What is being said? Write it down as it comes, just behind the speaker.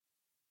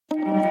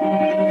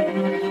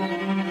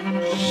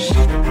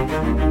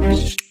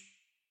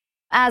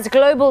As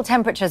global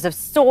temperatures have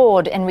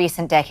soared in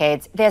recent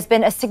decades, there's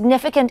been a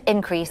significant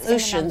increase in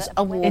oceans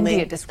are warming.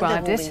 India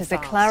described it as a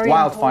clarion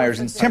wildfires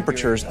and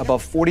temperatures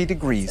above 40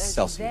 degrees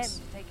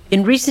Celsius.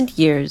 In recent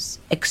years,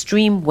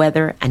 extreme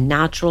weather and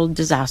natural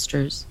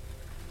disasters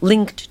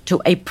linked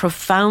to a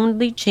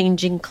profoundly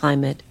changing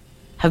climate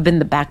have been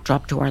the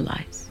backdrop to our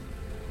lives.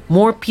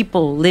 More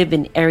people live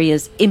in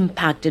areas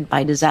impacted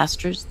by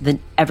disasters than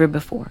ever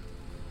before.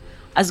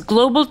 As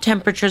global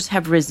temperatures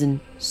have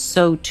risen,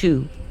 so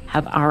too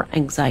have our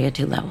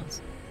anxiety levels.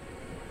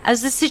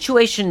 As the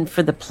situation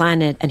for the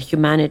planet and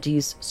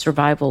humanity's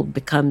survival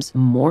becomes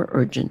more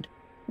urgent,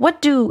 what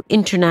do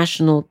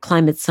international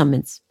climate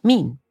summits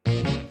mean?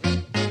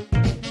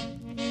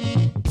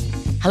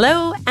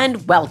 Hello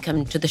and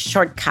welcome to the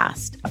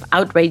shortcast of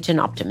Outrage and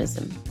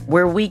Optimism,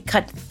 where we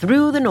cut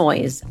through the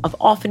noise of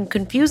often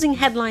confusing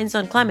headlines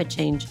on climate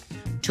change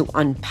to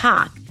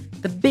unpack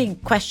the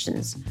big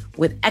questions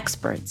with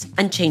experts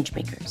and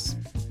changemakers.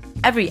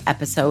 Every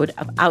episode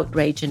of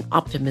Outrage and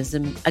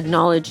Optimism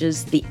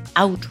acknowledges the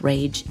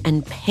outrage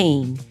and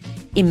pain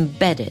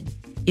embedded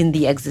in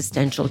the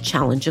existential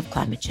challenge of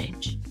climate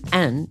change.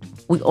 And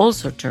we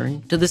also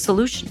turn to the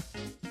solution.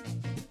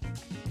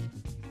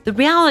 The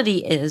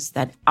reality is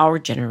that our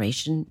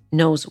generation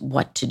knows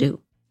what to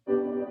do.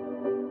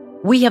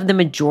 We have the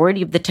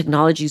majority of the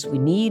technologies we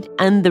need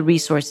and the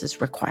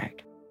resources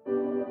required.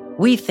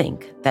 We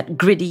think that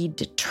gritty,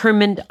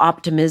 determined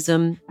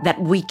optimism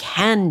that we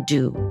can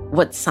do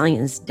what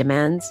science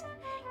demands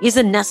is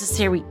a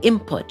necessary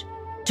input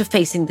to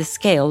facing the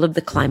scale of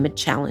the climate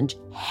challenge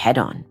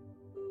head-on.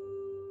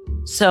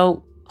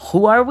 So,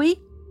 who are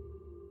we?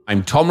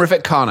 I'm Tom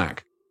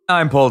Riffitt-Carnac.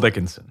 I'm Paul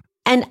Dickinson.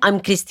 And I'm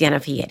Christiana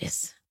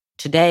Figueres.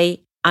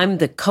 Today, I'm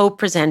the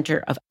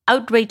co-presenter of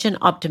Outrage and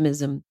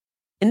Optimism.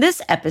 In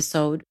this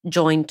episode,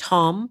 join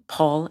Tom,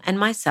 Paul, and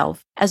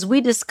myself as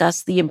we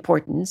discuss the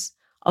importance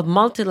of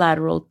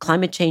multilateral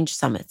climate change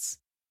summits,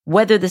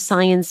 whether the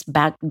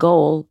science-backed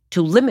goal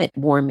to limit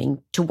warming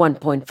to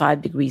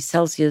 1.5 degrees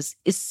Celsius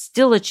is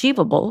still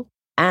achievable,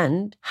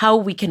 and how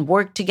we can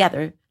work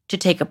together to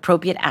take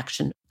appropriate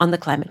action on the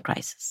climate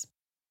crisis.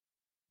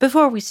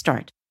 Before we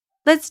start,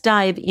 let's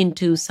dive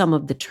into some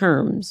of the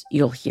terms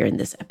you'll hear in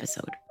this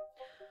episode.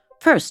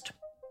 First,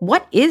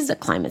 what is a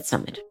climate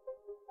summit?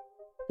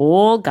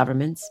 All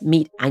governments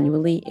meet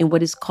annually in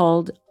what is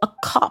called a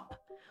COP,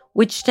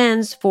 which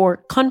stands for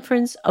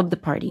Conference of the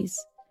Parties,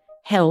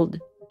 held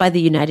by the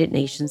United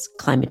Nations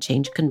Climate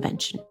Change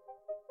Convention.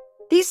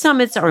 These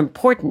summits are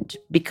important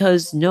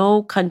because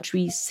no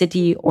country,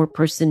 city, or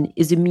person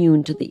is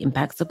immune to the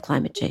impacts of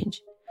climate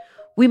change.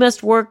 We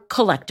must work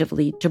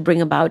collectively to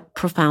bring about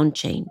profound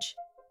change.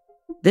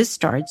 This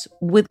starts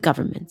with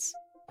governments,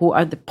 who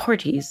are the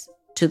parties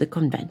to the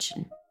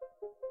convention.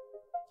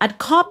 At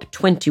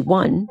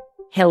COP21,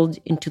 held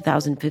in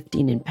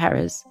 2015 in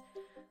Paris,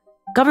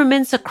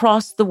 governments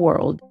across the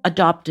world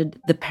adopted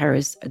the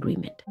Paris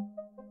Agreement.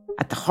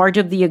 At the heart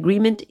of the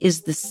agreement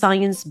is the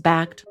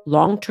science-backed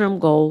long-term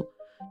goal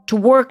to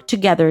work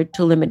together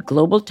to limit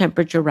global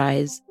temperature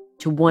rise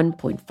to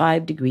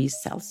 1.5 degrees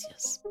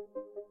Celsius.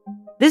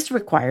 This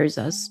requires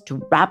us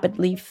to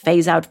rapidly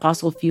phase out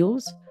fossil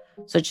fuels,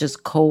 such as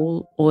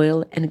coal,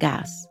 oil, and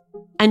gas,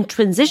 and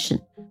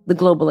transition the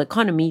global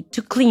economy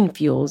to clean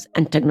fuels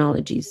and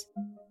technologies.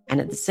 And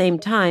at the same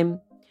time,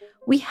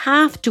 we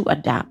have to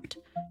adapt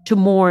to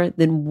more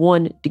than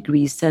 1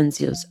 degree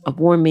Celsius of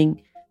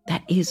warming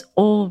that is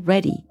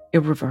already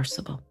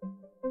irreversible.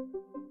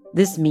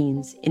 This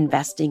means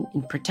investing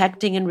in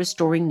protecting and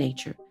restoring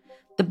nature,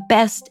 the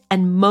best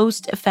and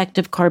most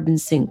effective carbon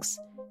sinks,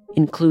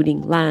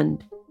 including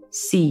land,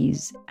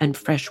 seas, and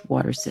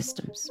freshwater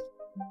systems.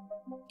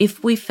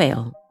 If we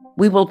fail,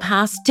 we will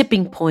pass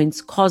tipping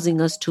points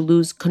causing us to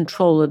lose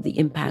control of the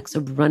impacts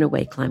of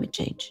runaway climate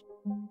change.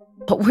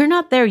 But we're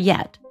not there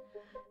yet.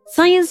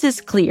 Science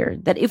is clear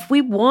that if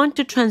we want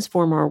to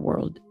transform our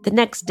world, the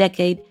next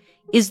decade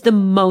is the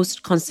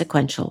most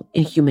consequential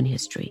in human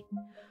history.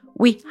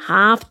 We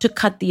have to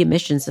cut the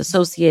emissions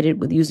associated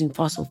with using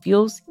fossil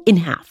fuels in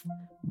half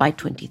by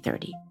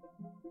 2030.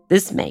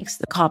 This makes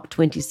the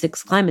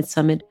COP26 Climate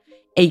Summit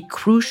a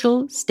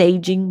crucial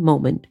staging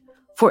moment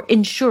for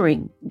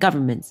ensuring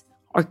governments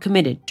are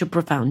committed to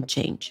profound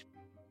change.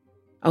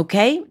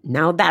 Okay,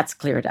 now that's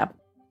cleared up.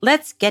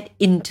 Let's get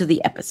into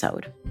the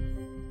episode.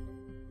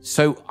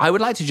 So I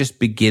would like to just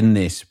begin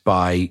this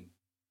by,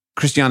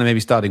 Christiana, maybe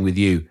starting with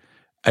you,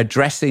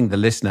 addressing the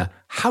listener.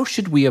 How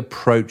should we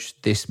approach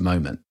this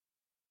moment?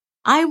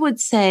 I would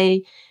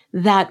say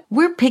that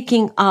we're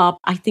picking up,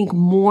 I think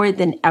more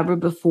than ever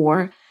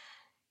before,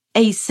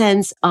 a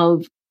sense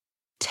of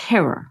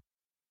terror.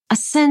 A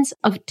sense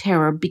of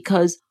terror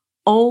because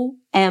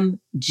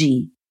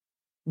OMG,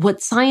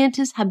 what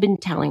scientists have been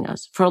telling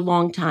us for a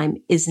long time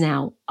is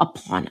now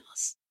upon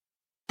us.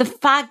 The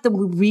fact that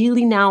we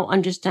really now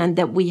understand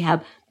that we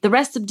have the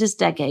rest of this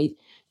decade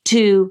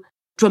to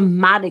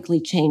dramatically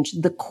change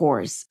the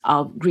course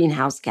of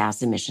greenhouse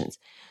gas emissions.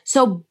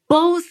 So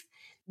both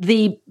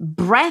the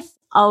breadth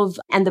of,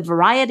 and the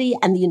variety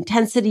and the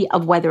intensity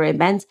of weather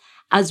events,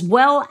 as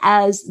well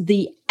as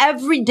the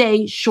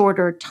everyday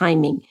shorter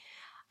timing,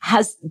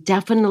 has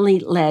definitely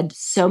led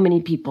so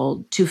many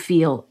people to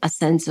feel a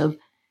sense of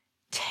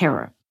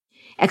terror.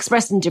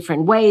 Expressed in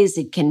different ways.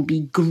 It can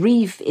be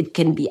grief. It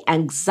can be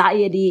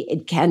anxiety.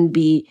 It can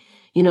be,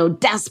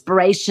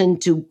 desperation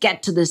to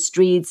get to the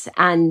streets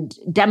and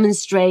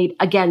demonstrate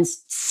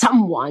against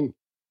someone.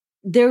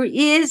 There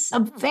is a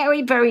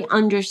very, very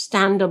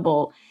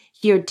understandable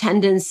here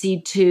tendency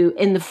to,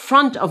 in the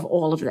front of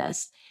all of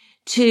this,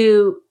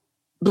 to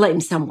blame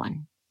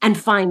someone and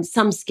find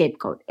some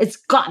scapegoat. It's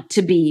got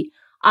to be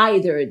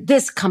either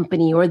this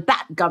company or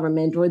that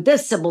government or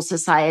this civil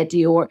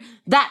society or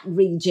that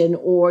region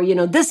or,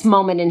 this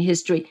moment in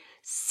history.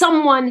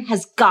 Someone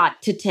has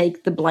got to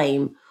take the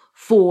blame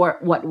for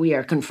what we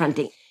are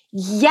confronting.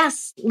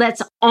 Yes,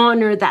 let's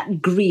honor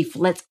that grief.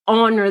 Let's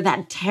honor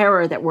that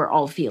terror that we're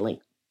all feeling.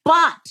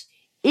 But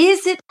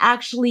is it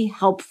actually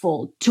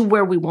helpful to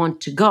where we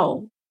want to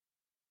go?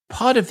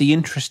 Part of the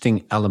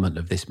interesting element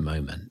of this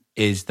moment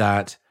is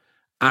that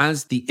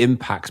as the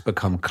impacts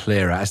become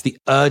clearer, as the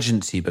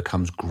urgency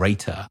becomes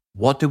greater,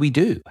 what do we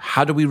do?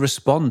 How do we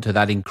respond to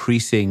that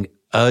increasing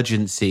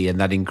urgency and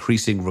that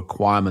increasing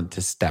requirement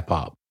to step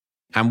up?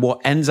 And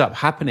what ends up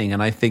happening,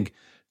 and I think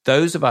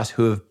those of us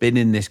who have been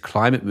in this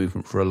climate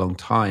movement for a long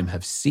time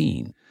have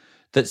seen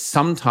that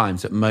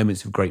sometimes at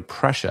moments of great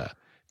pressure,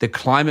 the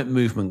climate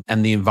movement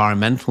and the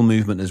environmental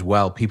movement as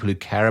well, people who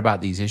care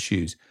about these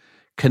issues,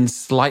 can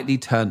slightly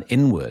turn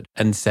inward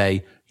and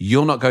say,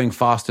 you're not going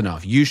fast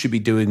enough. You should be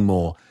doing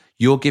more.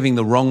 You're giving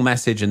the wrong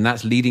message and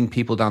that's leading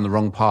people down the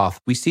wrong path.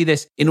 We see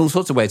this in all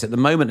sorts of ways. At the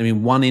moment,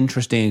 one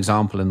interesting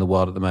example in the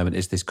world at the moment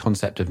is this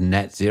concept of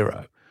net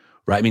zero,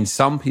 right?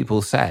 Some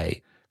people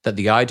say that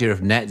the idea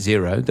of net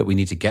zero, that we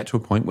need to get to a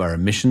point where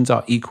emissions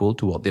are equal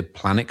to what the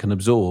planet can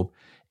absorb,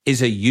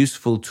 is a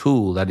useful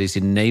tool that is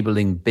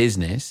enabling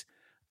business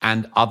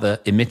and other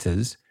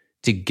emitters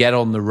to get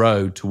on the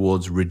road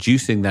towards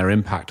reducing their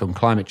impact on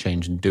climate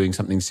change and doing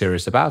something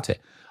serious about it.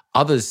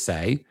 Others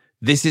say,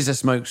 this is a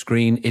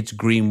smokescreen, it's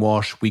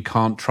greenwash, we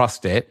can't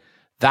trust it.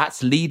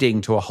 That's leading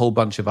to a whole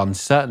bunch of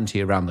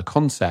uncertainty around the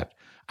concept,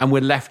 and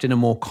we're left in a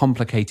more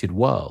complicated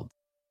world.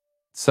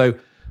 So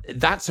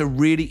that's a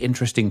really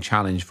interesting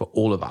challenge for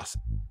all of us.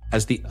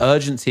 As the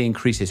urgency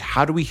increases,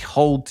 how do we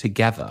hold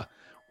together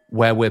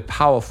where we're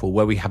powerful,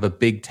 where we have a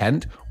big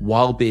tent,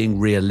 while being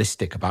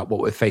realistic about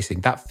what we're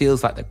facing? That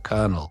feels like the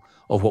kernel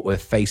of what we're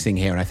facing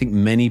here. And I think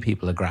many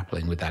people are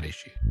grappling with that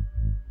issue.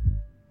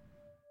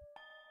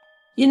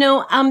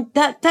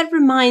 That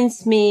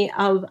reminds me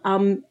of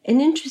an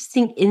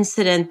interesting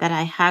incident that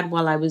I had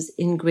while I was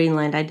in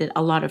Greenland. I did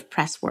a lot of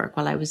press work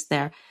while I was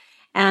there.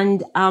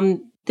 And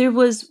there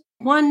was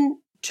one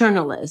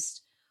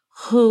journalist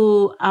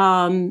who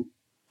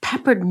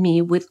peppered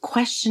me with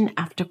question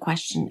after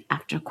question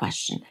after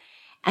question.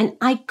 And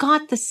I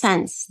got the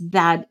sense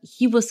that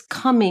he was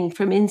coming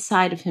from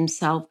inside of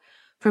himself,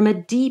 from a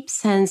deep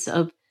sense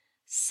of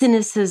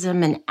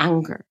cynicism and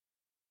anger.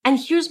 And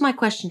here's my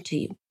question to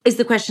you, is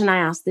the question I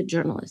asked the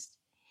journalist.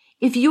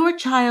 If your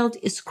child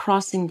is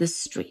crossing the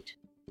street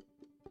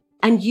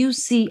and you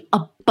see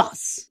a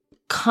bus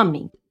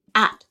coming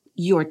at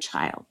your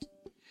child,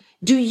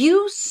 do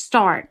you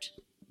start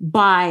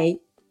by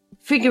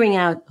figuring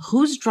out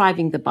who's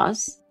driving the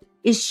bus?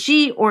 Is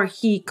she or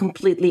he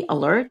completely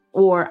alert,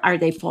 or are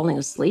they falling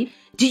asleep?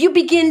 Do you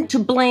begin to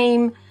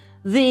blame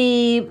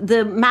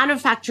the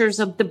manufacturers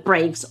of the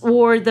brakes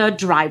or the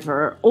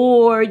driver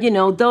or,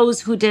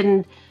 those who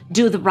didn't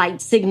do the right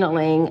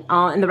signaling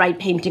and the right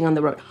painting on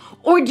the road?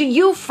 Or do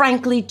you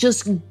frankly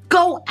just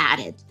go at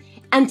it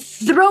and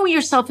throw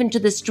yourself into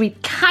the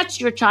street, catch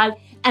your child,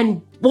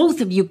 and both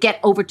of you get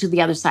over to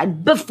the other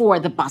side before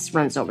the bus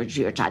runs over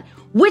to your child?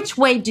 Which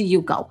way do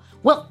you go?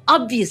 Well,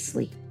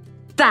 obviously,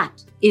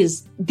 that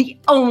is the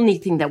only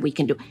thing that we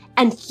can do.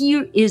 And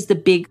here is the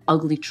big,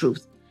 ugly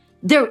truth.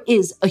 There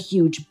is a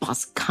huge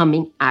bus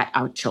coming at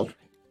our children.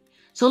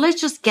 So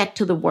let's just get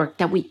to the work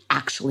that we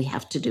actually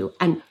have to do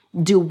and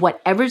do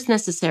whatever is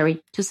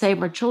necessary to save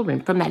our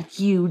children from that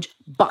huge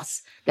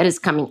bus that is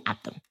coming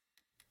at them.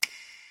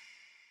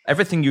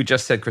 Everything you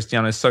just said,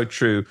 Christiana, is so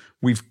true.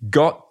 We've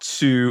got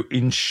to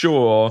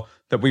ensure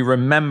that we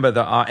remember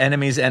that our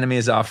enemy's enemy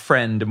is our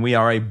friend, and we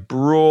are a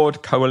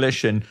broad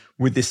coalition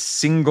with this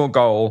single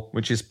goal,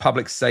 which is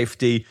public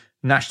safety,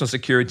 national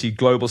security,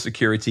 global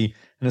security.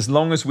 And as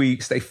long as we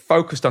stay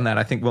focused on that,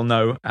 I think we'll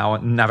know our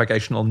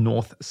navigational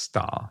North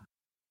Star.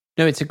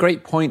 No, it's a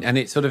great point, and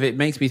it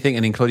makes me think,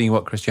 and including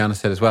what Christiana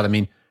said as well.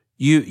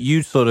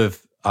 You sort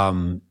of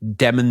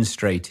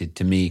demonstrated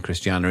to me,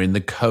 Christiana, in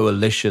the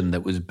coalition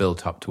that was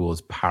built up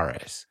towards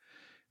Paris,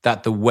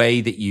 that the way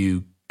that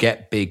you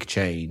get big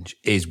change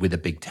is with a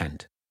big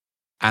tent,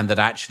 and that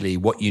actually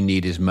what you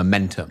need is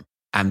momentum,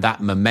 and that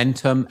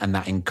momentum and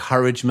that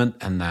encouragement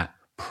and that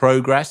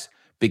progress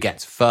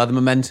begets further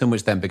momentum,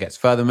 which then begets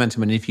further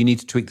momentum. And if you need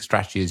to tweak the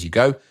strategy as you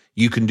go,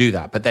 you can do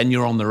that. But then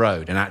you're on the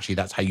road, and actually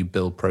that's how you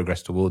build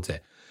progress towards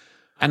it.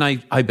 And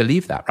I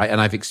believe that, right?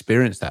 And I've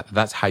experienced that.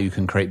 That's how you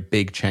can create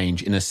big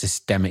change in a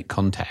systemic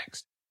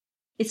context.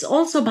 It's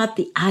also about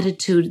the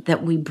attitude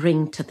that we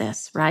bring to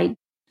this, right?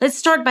 Let's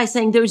start by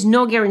saying there's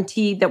no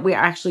guarantee that we're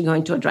actually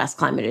going to address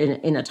climate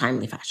in a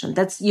timely fashion.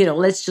 That's,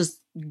 let's just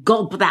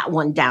gulp that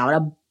one down.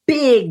 A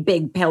big,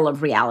 big pill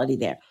of reality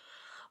there.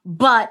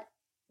 But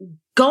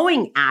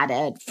going at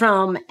it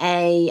from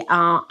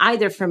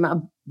either from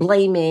a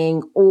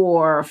blaming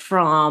or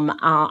from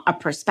a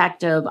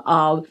perspective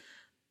of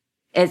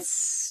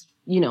it's,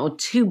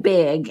 too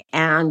big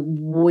and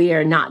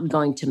we're not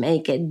going to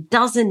make it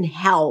doesn't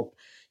help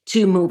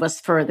to move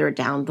us further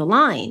down the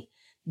line.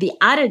 The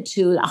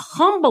attitude, a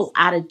humble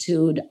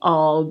attitude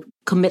of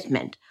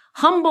commitment.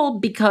 Humble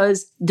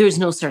because there's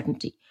no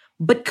certainty,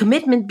 but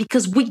commitment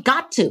because we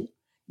got to.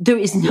 There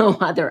is no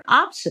other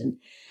option.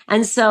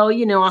 And so,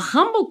 a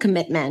humble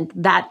commitment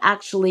that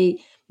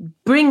actually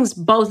brings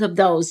both of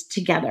those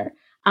together,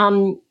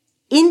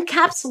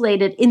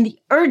 encapsulated in the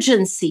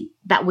urgency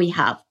that we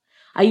have.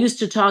 I used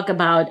to talk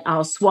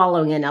about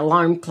swallowing an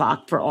alarm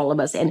clock for all of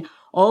us. And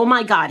oh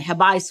my God,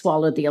 have I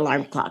swallowed the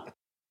alarm clock?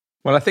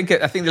 Well, I think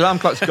the alarm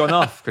clock's gone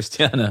off,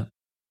 Christiana.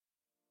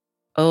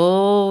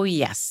 Oh,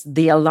 yes,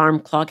 the alarm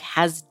clock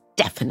has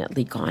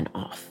definitely gone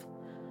off.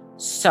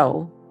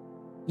 So,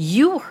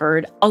 you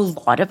heard a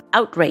lot of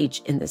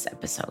outrage in this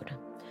episode.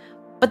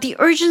 But the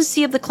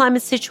urgency of the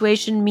climate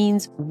situation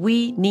means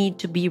we need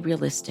to be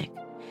realistic.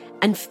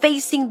 And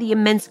facing the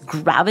immense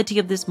gravity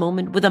of this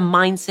moment with a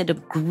mindset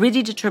of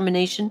gritty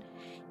determination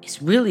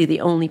is really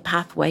the only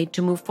pathway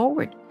to move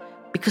forward.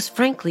 Because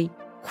frankly,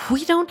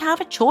 we don't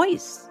have a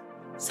choice.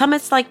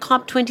 Summits like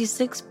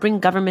COP26 bring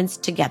governments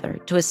together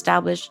to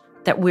establish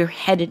that we're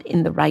headed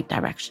in the right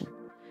direction.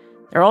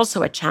 They're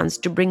also a chance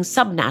to bring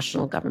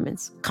subnational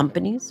governments,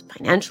 companies,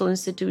 financial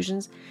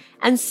institutions,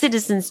 and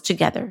citizens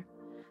together.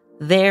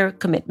 Their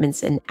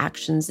commitments and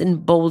actions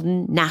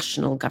embolden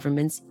national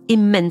governments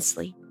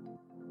immensely.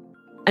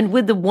 And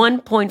with the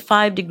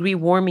 1.5 degree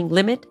warming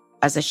limit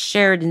as a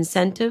shared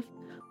incentive,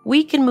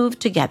 we can move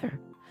together,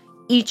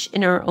 each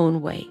in our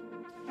own way,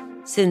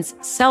 since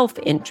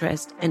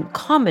self-interest and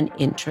common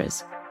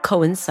interest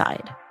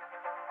coincide.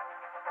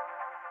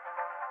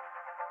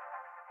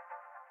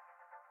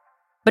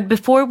 But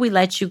before we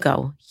let you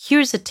go,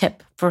 here's a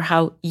tip for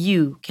how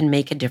you can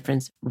make a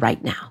difference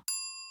right now.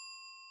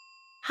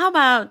 How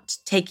about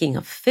taking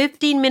a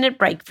 15-minute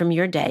break from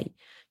your day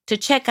to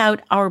check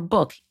out our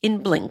book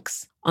in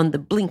Blinks on the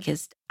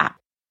Blinkist app?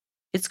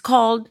 It's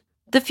called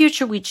The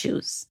Future We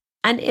Choose,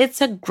 and it's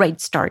a great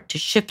start to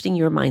shifting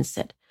your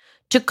mindset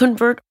to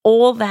convert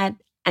all that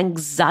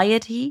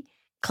anxiety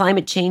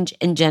climate change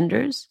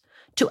engenders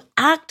to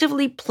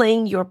actively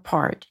playing your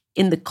part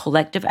in the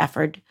collective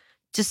effort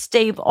to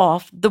stave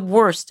off the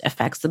worst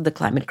effects of the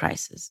climate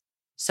crisis.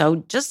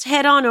 So just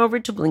head on over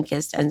to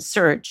Blinkist and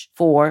search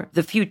for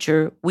The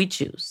Future We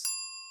Choose.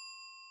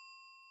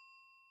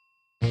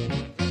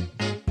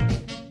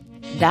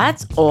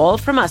 That's all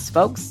from us,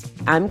 folks.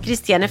 I'm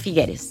Christiana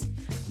Figueres.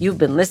 You've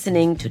been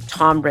listening to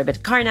Tom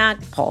Rivett-Carnac,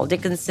 Paul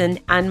Dickinson,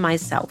 and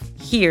myself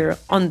here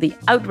on the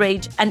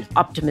Outrage and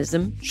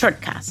Optimism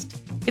Shortcast.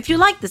 If you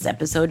like this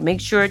episode, make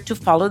sure to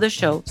follow the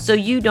show so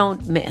you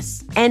don't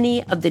miss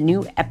any of the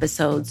new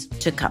episodes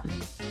to come.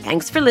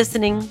 Thanks for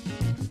listening.